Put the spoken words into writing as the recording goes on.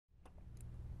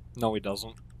No, he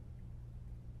doesn't.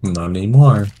 Not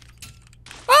anymore.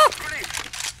 Ah!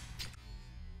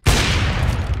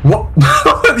 What?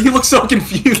 He looks so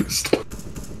confused.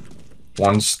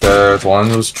 One's stairs,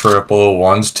 one was triple,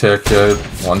 one's ticket,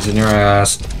 one's in your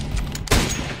ass.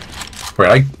 Wait,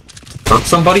 I hurt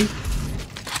somebody?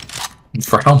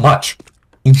 For how much?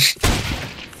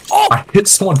 Oh! I hit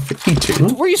someone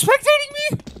 52? Were you spectating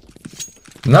me?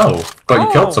 No, but you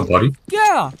Oh. killed somebody.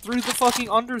 Yeah, through the fucking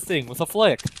under thing with a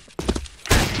flick.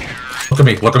 Look at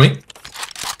me, look at me.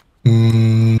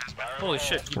 Holy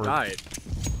shit, you died.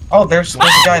 Oh, there's a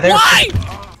guy there. Why?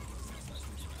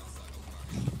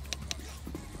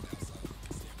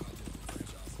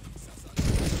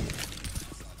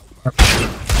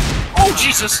 Oh,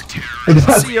 Jesus!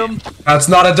 See him. That's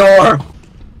not a door!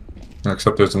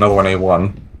 Except there's another one,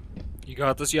 A1. You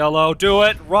got this, Yellow. Do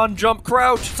it! Run, jump,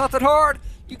 crouch! It's not that hard!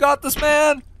 You got this,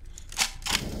 man!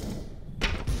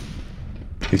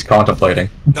 He's contemplating.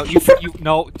 No,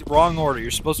 no, wrong order.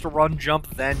 You're supposed to run,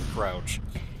 jump, then crouch.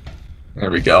 There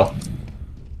we go.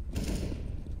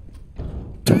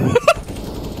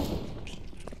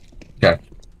 Okay.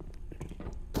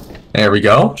 There we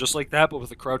go. Just like that, but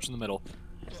with a crouch in the middle.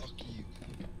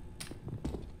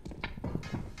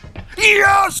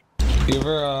 Yes! You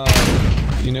ever,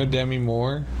 you know Demi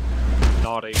Moore?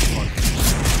 Not a fucking...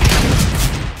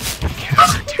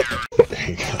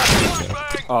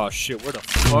 Oh shit, where the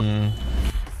fuck?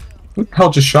 Who the hell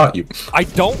just shot you? I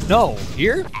don't know.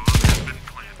 Here?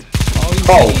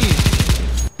 Oh!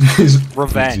 He's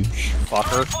Revenge,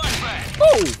 fucker.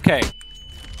 Oh, okay.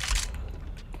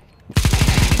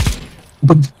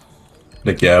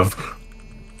 Negev.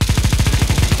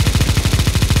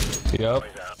 Yep.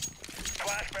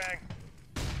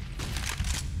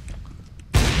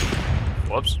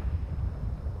 Whoops.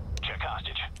 Check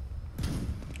hostage.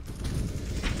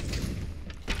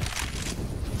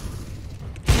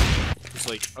 He's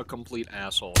like a complete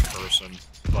asshole person,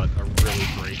 but a really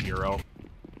great hero.